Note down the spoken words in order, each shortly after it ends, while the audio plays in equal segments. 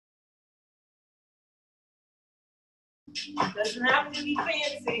Doesn't have to be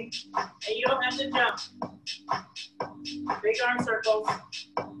fancy, and you don't have to jump. Big arm circles.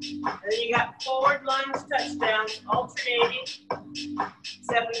 And then you got forward lunge touchdowns, alternating.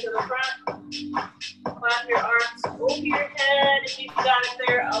 Stepping to the front. Clap your arms over your head. If you've got it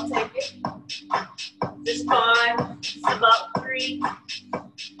there, I'll take it. Just 5. It's about 3.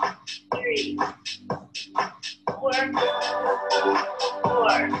 3. 4.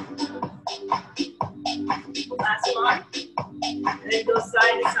 4. Last one. And then go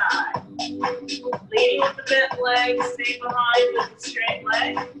side to side. Leading with the bent leg, stay behind with the straight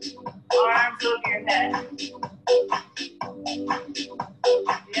leg. Arms over your head.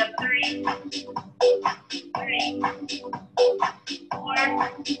 We have 3. 3. 4.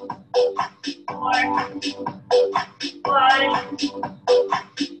 4. 5.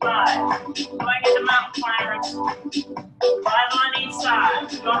 5. Going into mountain climbers. 5 on each side.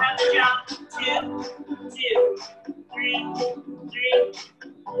 You don't have to jump. 2. 2. 3. 3.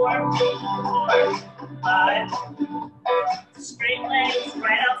 4. 4. 5. Straight legs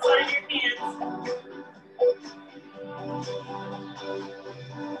right outside your hands.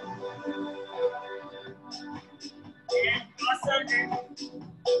 And cross under.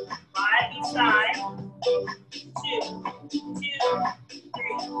 5 each side. 2. 2.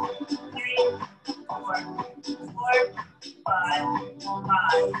 3. 3. 4. 4. 5.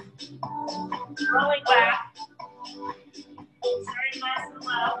 5. Rolling back. Starting nice and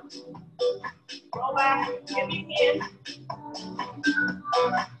low. Roll back, give me a hand.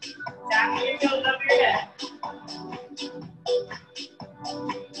 Tapping your toes over your head.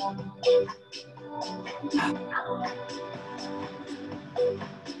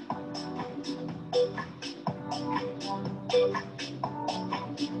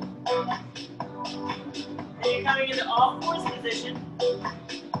 And you're coming into all fours position.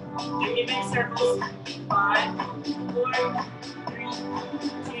 You're giving circles. 5, 4, 3,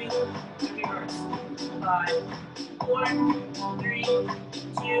 2, and reverse. 5, 4, 3, 2,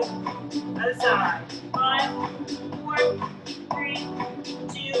 other side. 5, 4, 3,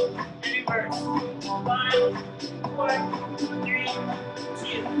 2, and reverse. 5, 4, 3,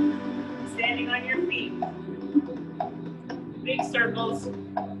 2. Standing on your feet. Big circles to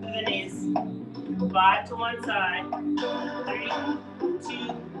the knees. 5 to one side. 3,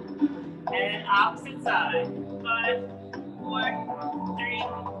 2, and opposite side. 5, 4, 3,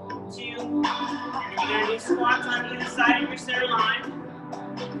 2. And then you're going to do squats on either side of your center line.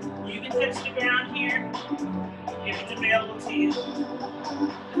 You can touch the ground here if it's available to you. 2,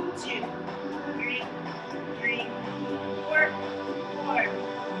 3, 3, 4, 4,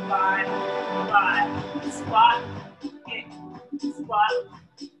 5, 5. Squat, kick, squat,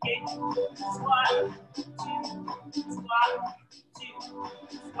 kick, squat, 2, squat, 2,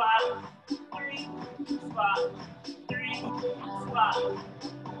 squat, 3, squat, 3, squat,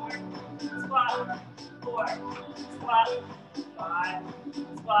 4, squat, 4, squat, 5,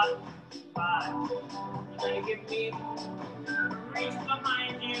 squat, 5. You're going to give me a reach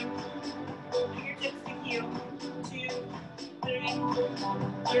behind you, fingertips to heel, 2, 3,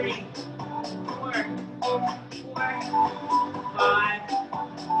 3, 4, 5.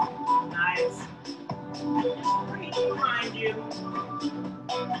 Nice. Reach behind you.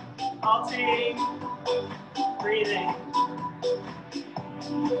 Alternating, breathing.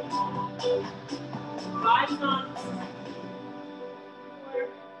 5 counts. 4.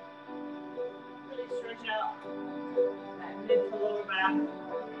 Really stretch out that mid to lower back.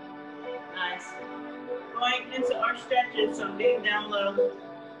 Nice. Going into our stretches, so getting down low.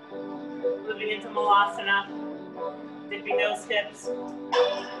 Moving into Malasana. Dipping those hips.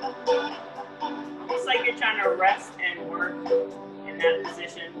 Almost like you're trying to rest and work in that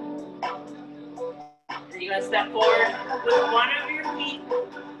position. Then you're going to step forward with one of your feet.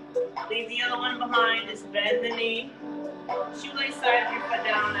 Leave the other one behind. Just bend the knee. Shoelace side of your foot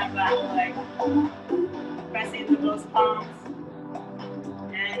down on that back leg. Pressing into both palms.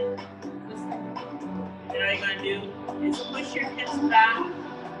 And all you're going to do is push your hips back,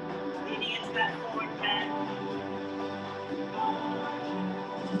 leading into that forward bend.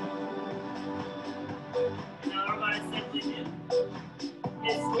 Now we're going to simply do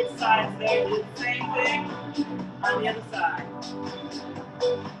is switch sides there. Do the same thing on the other side.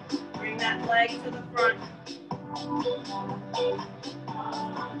 Bring that leg to the front.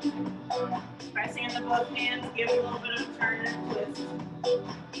 Pressing into both hands, give it a little bit of a turn and twist.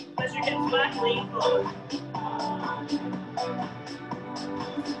 Push your hips back, lean forward.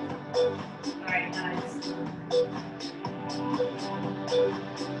 Alright, nice.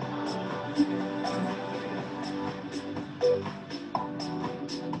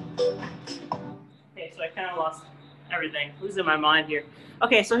 Okay, so I kind of lost everything. Losing my mind here.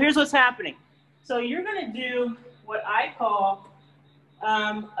 Okay, so here's what's happening. So you're gonna do what I call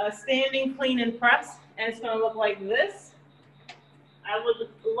a standing clean and press, and it's gonna look like this. I would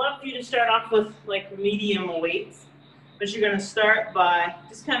love for you to start off with like medium weights, but you're gonna start by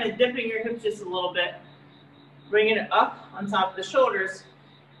just kind of dipping your hips just a little bit, bringing it up on top of the shoulders,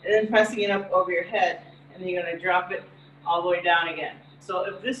 and then pressing it up over your head, and then you're gonna drop it all the way down again. So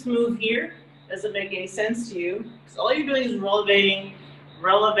if this move here doesn't make any sense to you, because all you're doing is relevating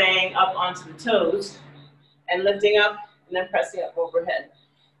up onto the toes and lifting up and then pressing up overhead.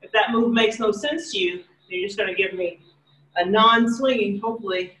 If that move makes no sense to you, you're just gonna give me a non-swinging,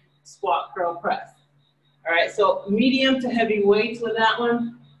 hopefully, squat curl press. All right, so medium to heavy weights with that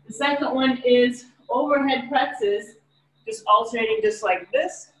one. The second one is overhead presses, just alternating just like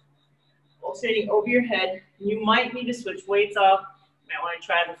this, alternating over your head. You might need to switch weights off. You might want to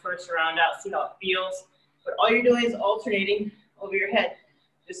try the first round out, see how it feels. But all you're doing is alternating over your head,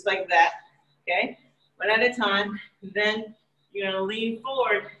 just like that, okay? One at a time. Then you're gonna lean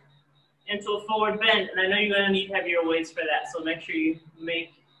forward into a forward bend. And I know you're gonna need heavier weights for that, so make sure you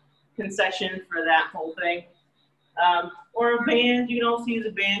make concession for that whole thing. Or a band, you can also use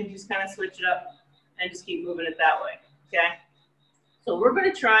a band, just kind of switch it up and just keep moving it that way, okay? So we're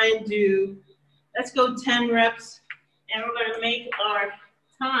gonna try and do, let's go 10 reps, and we're gonna make our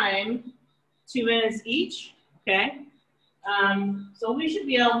time 2 minutes each, okay? So we should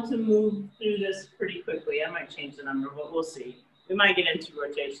be able to move through this pretty quickly. I might change the number, but we'll see. We might get into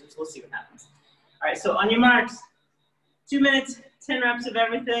rotations, we'll see what happens. All right, so on your marks, 2 minutes, 10 reps of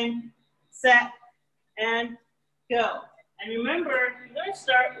everything, set, and go. And remember, you're gonna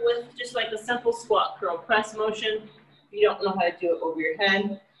start with just like a simple squat curl press motion. If you don't know how to do it over your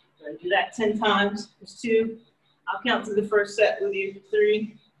head, you're gonna do that 10 times. There's 2. I'll count to the first set with you.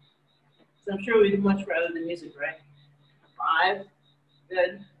 3. So I'm sure we'd much rather than music, right? 5.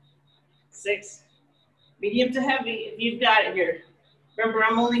 Good. 6. Medium to heavy, if you've got it here. Remember,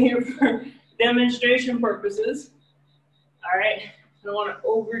 I'm only here for demonstration purposes. All right, I don't want to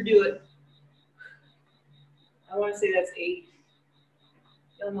overdo it. I want to say that's 8.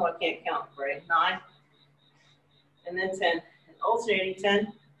 You don't know I can't count, right? 9. And then 10. And alternating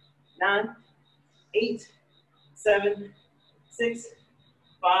 10, 9, 8, 7, 6,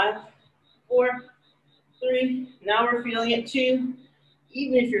 5, 4, 3. Now we're feeling it 2.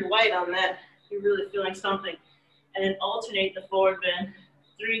 Even if you're light on that, you're really feeling something. And then alternate the forward bend.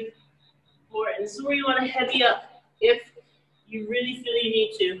 3, 4. And this is where you want to heavy up if you really feel you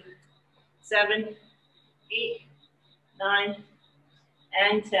need to. 7, 8, 9,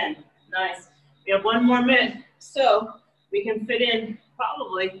 and 10. Nice. We have 1 more minute, so we can fit in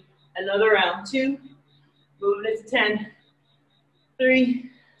probably another round. 2, moving it to 10.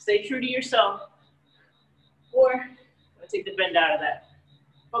 3, stay true to yourself. 4, I'm gonna take the bend out of that.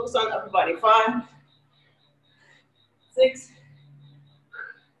 Focus on the upper body. 5, 6,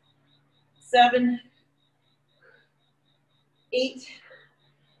 7, 8.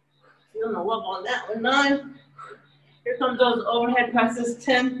 Feeling the love on that one. 9. Here comes those overhead presses.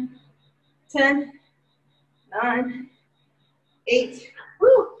 10, 10, 9, 8,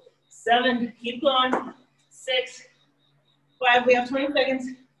 woo, 7, keep going. 6, 5, we have 20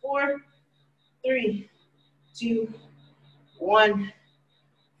 seconds. 4, 3, 2, 1.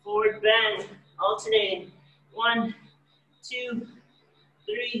 Forward bend, alternating. 1, 2,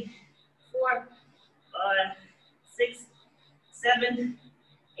 3, 4, 5, 6, 7,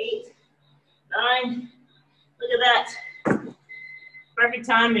 8, 9. Look at that. Perfect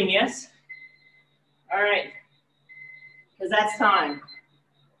timing, yes? All right, because that's time.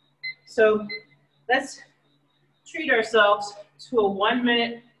 So let's treat ourselves to a 1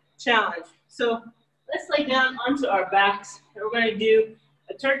 minute challenge. So let's lay down onto our backs, and we're gonna do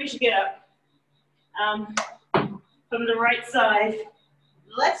a Turkish get up from the right side.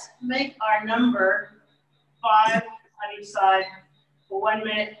 Let's make our number 5 on each side for 1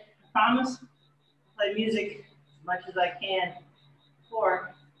 minute. I promise I'll play music as much as I can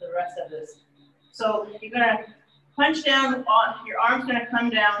for the rest of this. So you're gonna punch down, your arm's gonna come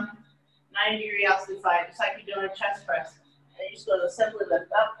down 90 degrees out to the side, just like you're doing a chest press. And you're just gonna simply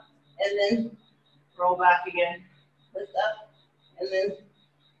lift up and then roll back again. Lift up and then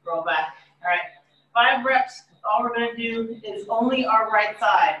roll back. All right, 5 reps. All we're gonna do is only our right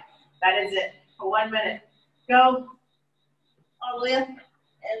side. That is it for 1 minute. Go all the way up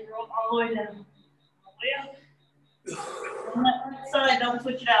and roll all the way down. All the way up. On that right side, don't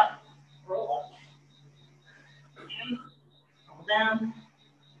switch it out. Roll up. And roll down.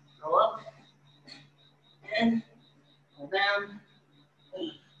 Roll up. And roll down.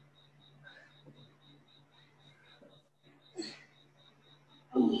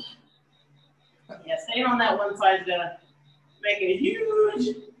 that one side is gonna make a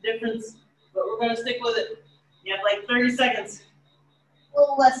huge difference, but we're gonna stick with it. You have like 30 seconds, a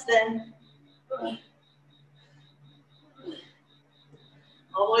little less than.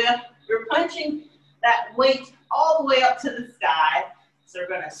 All the way up. We're punching that weight all the way up to the sky. So we're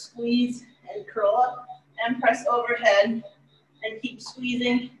gonna squeeze and curl up and press overhead and keep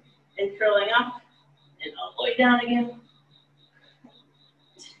squeezing and curling up and all the way down again.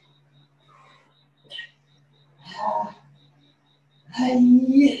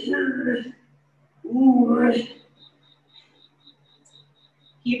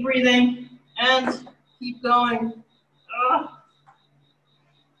 Keep breathing and keep going.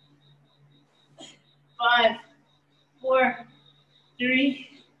 5, 4, 3,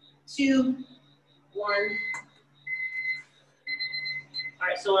 2, 1. All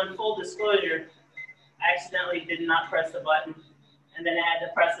right, so in full disclosure, I accidentally did not press the button, and then I had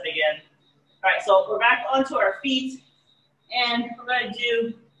to press it again. All right, so we're back onto our feet, and we're going to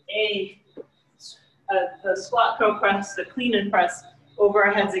do a squat curl press, the clean and press over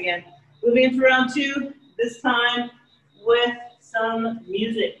our heads again. Moving into round 2, this time with some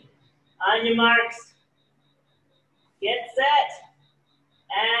music. On your marks, get set,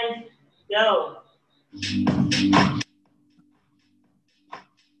 and go.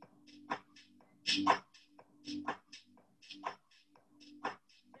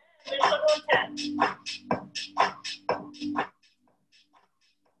 Finish up on 10.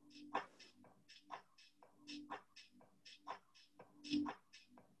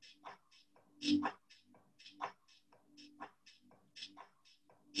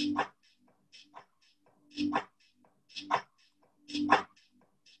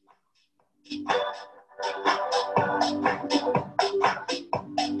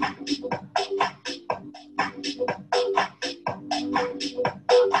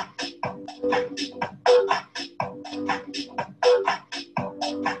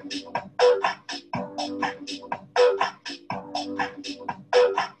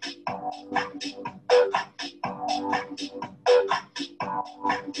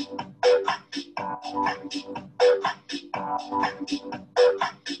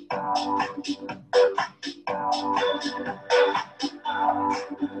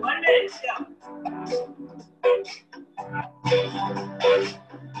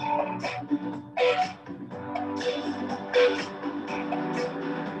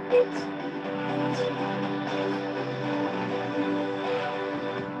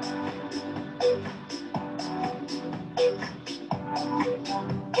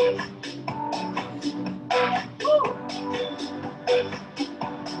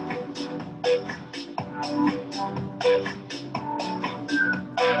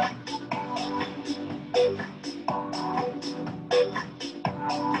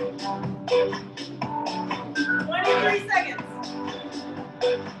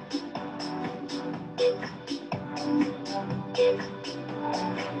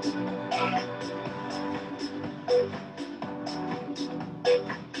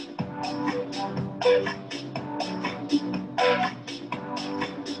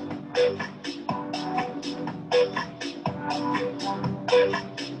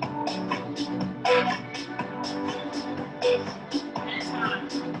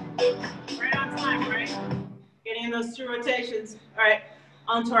 Those 2 rotations. All right,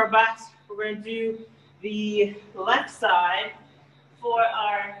 onto our backs. We're going to do the left side for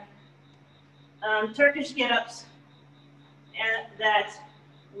our Turkish get-ups and that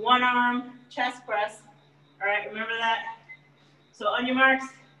one arm chest press. All right, remember that? So on your marks,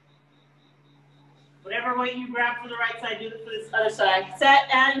 whatever weight you grab for the right side, do it for this other side.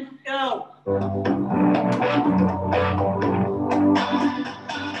 Set and go.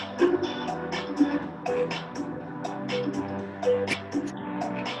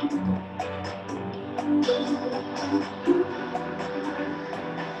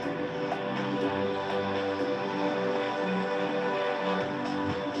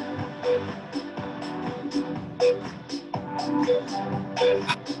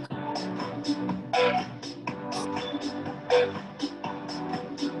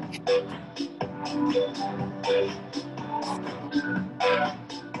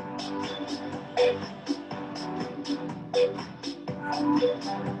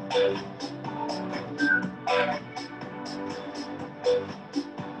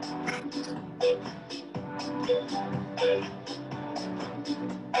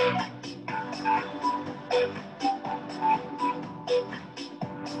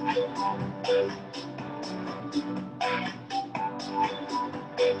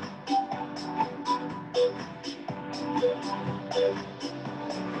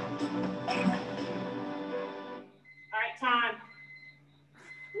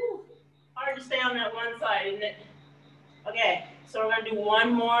 want to do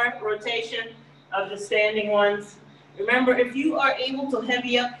one more rotation of the standing ones. Remember, if you are able to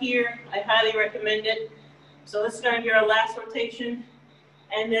heavy up here, I highly recommend it. So this is going to be our last rotation.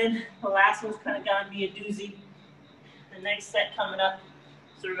 And then the last one's kind of going to be a doozy. The next set coming up.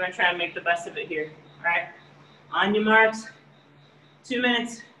 So we're going to try and make the best of it here. All right. On your marks. 2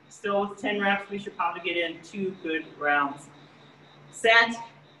 minutes. Still with 10 reps. We should probably get in 2 good rounds. Set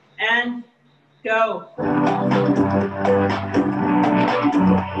and go.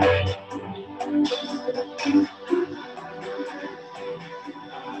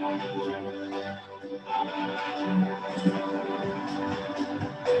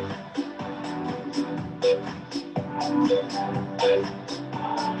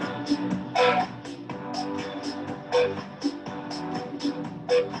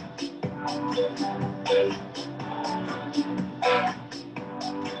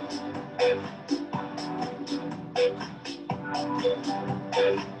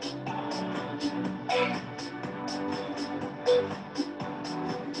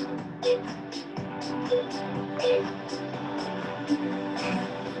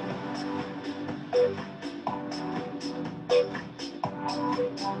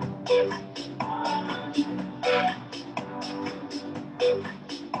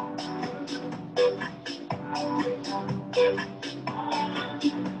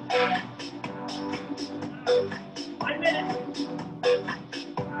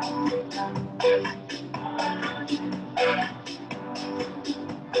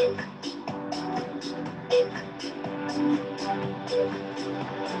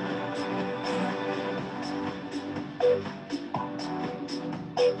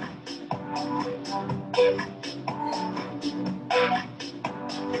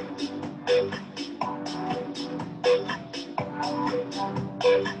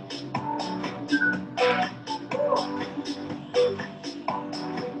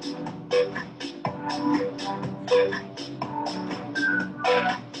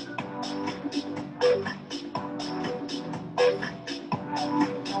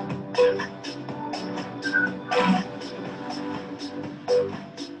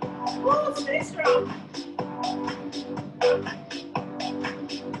 Stay strong.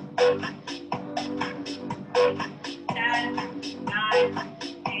 10, 9,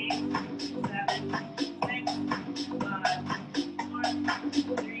 8, 7, 6, 5,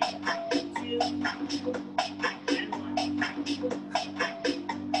 4, 3, 2, and 1.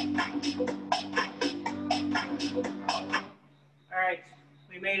 All right,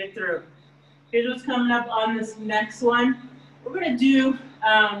 we made it through. Here's what's coming up on this next one. We're going to do,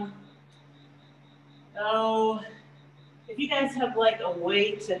 if you guys have like a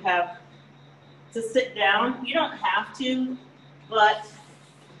way to sit down, you don't have to, but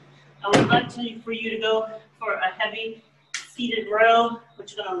I would like for you to go for a heavy seated row,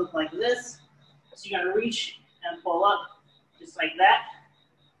 which is going to look like this. So you're going to reach and pull up just like that.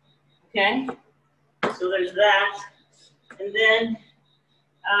 Okay, so there's that. And then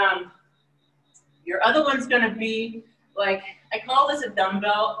your other one's going to be like, I call this a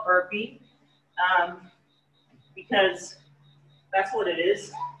dumbbell burpee because that's what it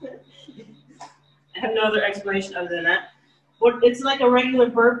is. I have no other explanation other than that. But it's like a regular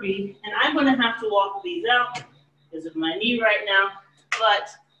burpee, and I'm going to have to walk these out because of my knee right now. But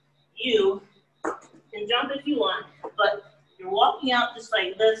you can jump if you want, but you're walking out just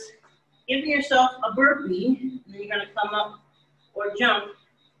like this, giving yourself a burpee, and then you're going to come up or jump,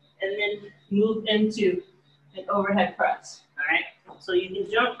 and then move into an overhead press. All right? So you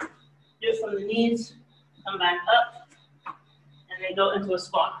can jump, do it from the knees, come back up, and then go into a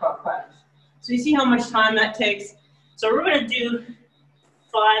squat press. So you see how much time that takes? So we're going to do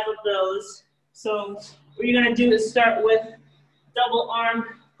 5 of those. So what you're going to do is start with double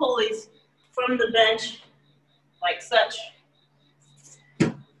arm pulleys from the bench, like such.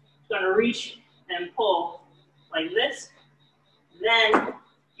 You're going to reach and pull like this. Then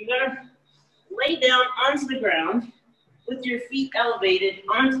you're going to lay down onto the ground with your feet elevated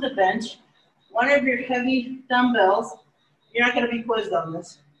onto the bench. One of your heavy dumbbells. You're not going to be quizzed on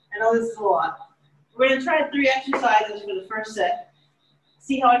this. I know this is a lot. We're going to try 3 exercises for the first set.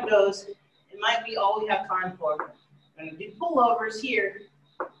 See how it goes. It might be all we have time for. We're going to do pullovers here.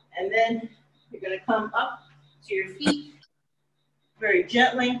 And then you're going to come up to your feet very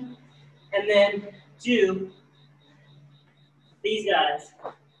gently. And then do these guys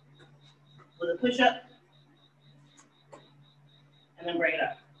with a push-up. And then bring it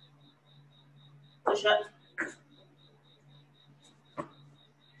up. Push up.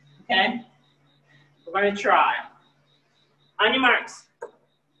 Okay? We're going to try. On your marks.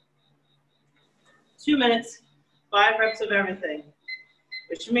 2 minutes, 5 reps of everything.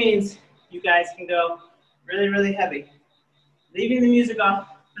 which means you guys can go really, really heavy. Leaving the music off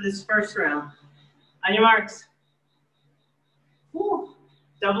for this first round. On your marks. Woo.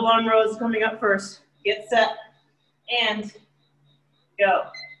 Double arm rows coming up first. Get set and go.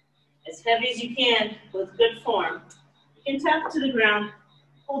 As heavy as you can with good form. You can tap to the ground,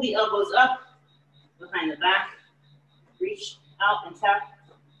 pull the elbows up behind the back, reach out and tap.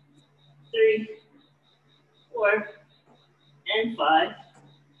 3, 4, and 5.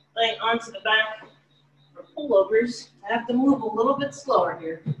 Laying onto the back for pullovers. I have to move a little bit slower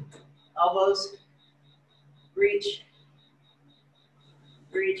here. Elbows, reach,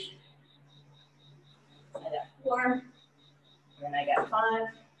 reach. I got 4, and I got 5.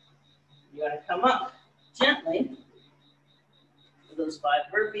 You want to come up gently for those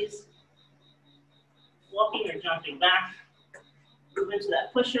 5 burpees. Walking or jumping back. Move into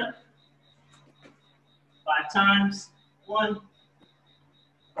that push-up. 5 times. 1,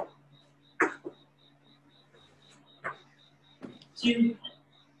 2,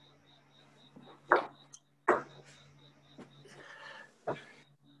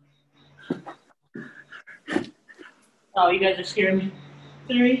 oh, you guys are scaring me.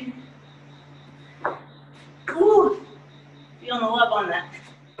 3, ooh, feeling the love on that.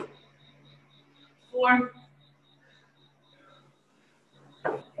 4,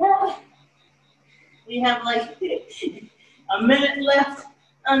 we have like a minute left,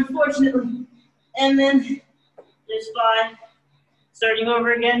 unfortunately. And then there's 5. Starting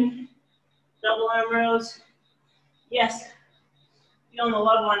over again. Double arm rows. Yes. Feeling the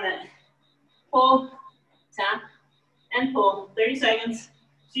love on that. Pull, tap, and pull. 30 seconds.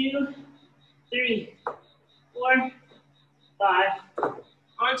 2, 3, 4, 5.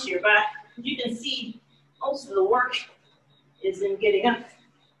 Onto your back. You can see most of the work is in getting up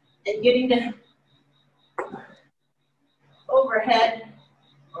and getting down. Overhead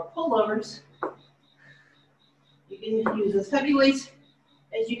or pullovers. You can use as heavy weights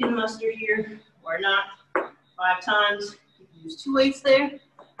as you can muster here or not. 5 times. You can use 2 weights there.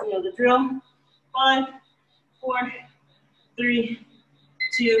 You know the drill. 5, 4, 3,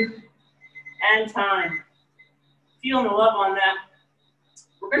 2, and time. Feeling the love on that.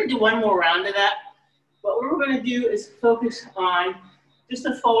 We're going to do one more round of that. But what we're going to do is focus on just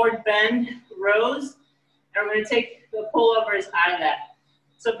a forward bend rows. And we're going to take the pullovers out of that.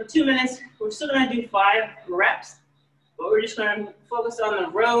 So for 2 minutes, we're still going to do 5 reps. But we're just going to focus on the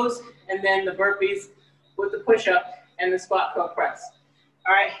rows and then the burpees with the push-up and the squat curl press.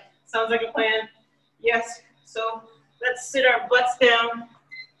 All right, sounds like a plan? Yes. So let's sit our butts down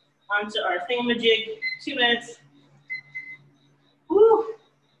onto our thingamajig. 2 minutes. Woo!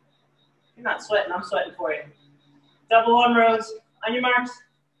 You're not sweating, I'm sweating for you. Double arm rows. On your marks,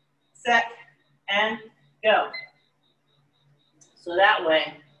 set, and go. So that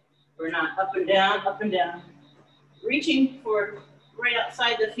way, we're not up and down, up and down. Reaching for right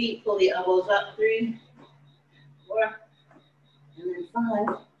outside the feet, pull the elbows up. 3, 4, and then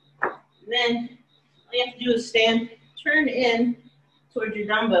 5. And then all you have to do is stand, turn in towards your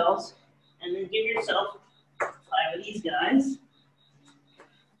dumbbells, and then give yourself 5 of these guys.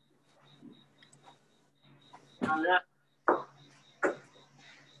 Now that.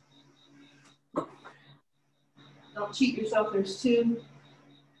 Don't cheat yourself, there's 2.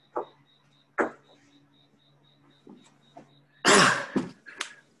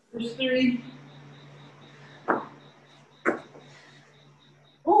 There's 3.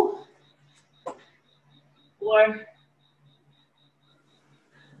 Ooh. 4.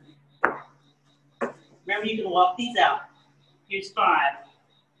 Remember, you can walk these out. Here's 5.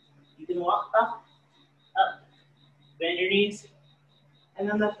 You can walk up, up, bend your knees, and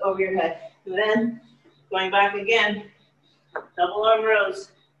then lift over your head. And then, going back again, double arm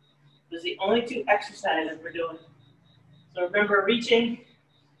rows. Those are the only 2 exercises we're doing. So remember, reaching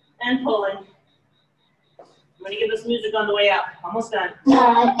and pulling. I'm going to give us music on the way out. Almost done.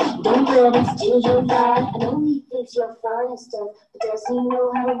 Don't let it steal your vibe. I know he thinks you're fine and stuff, but does he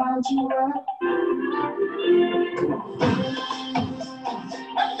know how to round you up?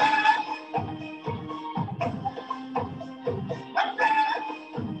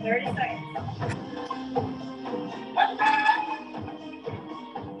 30 seconds.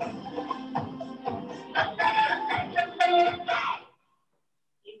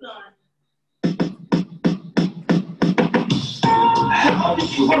 Keep going. How did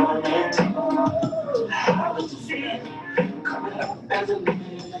you want it? How did you feel? Coming up as a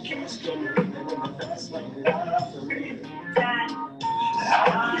living in the casket, living in the fast lane of the real.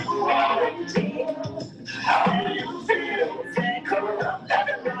 How did you want it? How did you feel? Coming up as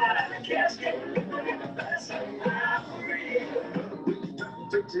a living in the casket, living in the fast lane of the real.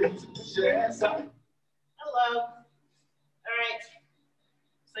 Hello. All right.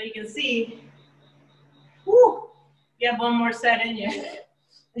 So you can see, whoo, you have one more set in you.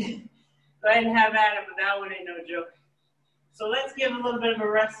 Go ahead and have at it, but that one ain't no joke. So let's give a little bit of a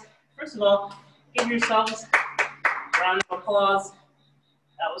rest. First of all, give yourselves a round of applause.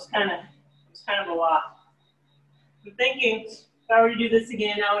 That was kind of a lot. I'm thinking if I were to do this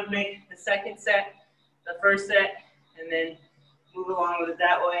again, I would make the second set the first set and then move along with it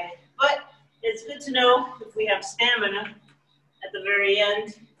that way. But it's good to know if we have stamina at the very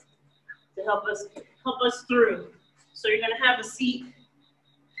end to help us through. So you're going to have a seat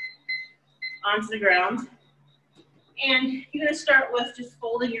onto the ground. And you're going to start with just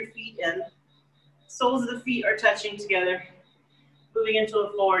folding your feet in. Soles of the feet are touching together. Moving into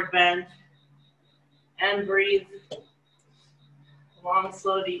a forward bend. And breathe. Long,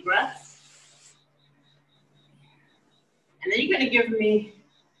 slow, deep breaths. And then you're going to give me,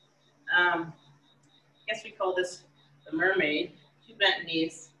 I guess we call this the mermaid. 2 bent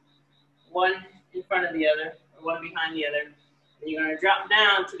knees. One in front of the other, or one behind the other. And you're going to drop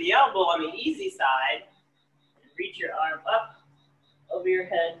down to the elbow on the easy side. And reach your arm up over your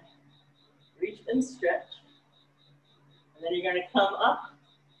head. Reach and stretch. And then you're going to come up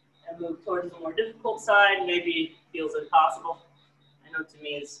and move towards the more difficult side. Maybe it feels impossible. I know to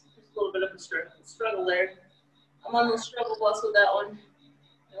me it's just a little bit of a struggle there. I'm on the struggle bus with that one.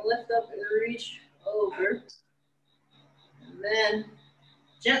 And lift up and reach over. And then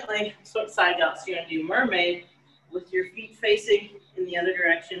gently switch side out. So you're going to do mermaid with your feet facing in the other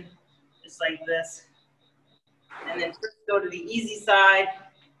direction, just like this. And then first go to the easy side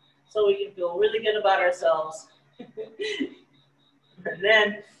so we can feel really good about ourselves. And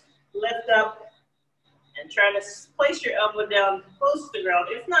then lift up and try to place your elbow down close to the ground.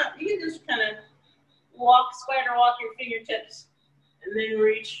 If not, you can just kind of spider walk your fingertips and then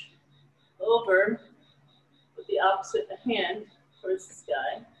reach over with the opposite hand towards the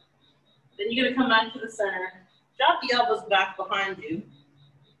sky. Then you're going to come back to the center. Drop the elbows back behind you.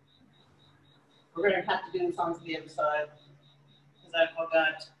 We're going to have to do this onto the other side because I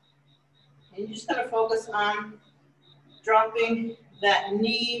forgot. And you're just going to focus on dropping that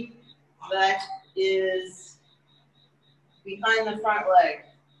knee that is behind the front leg.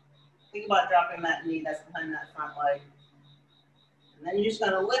 Think about dropping that knee that's behind that front leg. And then you're just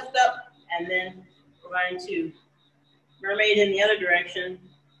going to lift up, and then we're going to mermaid in the other direction,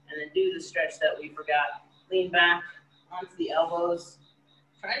 and then do the stretch that we forgot. Lean back onto the elbows.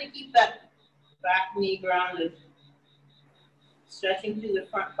 Trying to keep that back knee grounded. Stretching through the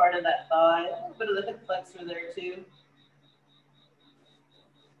front part of that thigh. A little bit of the hip flexor there too.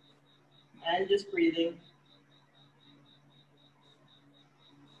 And just breathing.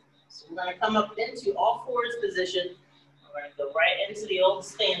 So we're going to come up into all fours position. We're going to go right into the old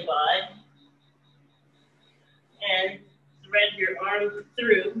standby. And thread your arm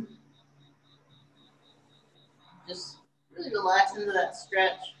through. Just really relax into that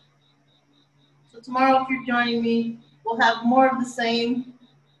stretch. So tomorrow, if you're joining me, we'll have more of the same,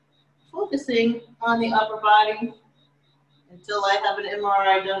 focusing on the upper body until I have an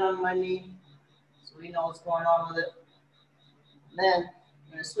MRI done on my knee, so we know what's going on with it. And then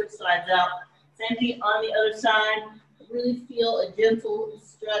I'm going to switch sides out. Same thing on the other side. Really feel a gentle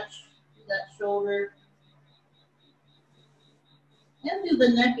stretch to that shoulder. And through the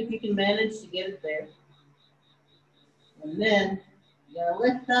neck if you can manage to get it there. And then you're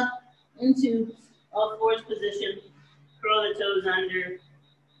going to lift up into all fours position. Curl the toes under.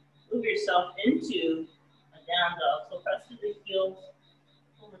 Move yourself into a down dog. So press through the heels.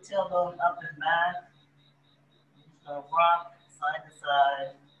 Pull the tailbone up and back. Just going to rock side to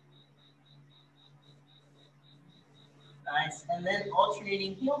side. Nice. And then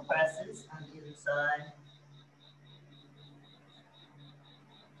alternating heel presses on either side.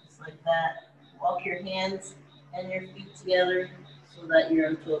 Just like that. Walk your hands and your feet together so that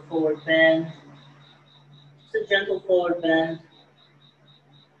you're into a forward bend. Just a gentle forward bend.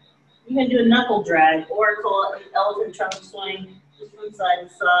 You can do a knuckle drag or call it an elephant trunk swing, just from side to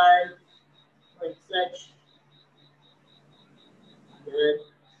side, like such. Good.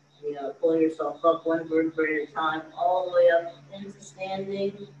 You know, pull yourself up one vertebrae at a time, all the way up into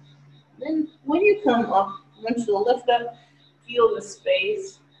standing. Then when you come up, I want you to lift up, feel the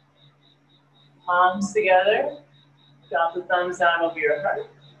space. Palms together. Drop the thumbs down over your heart.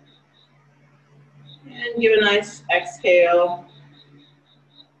 And give a nice exhale.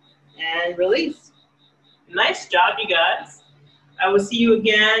 And release. Nice job, you guys. I will see you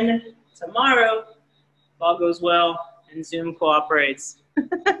again tomorrow if all goes well and Zoom cooperates.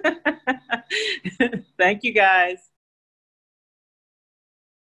 Thank you, guys.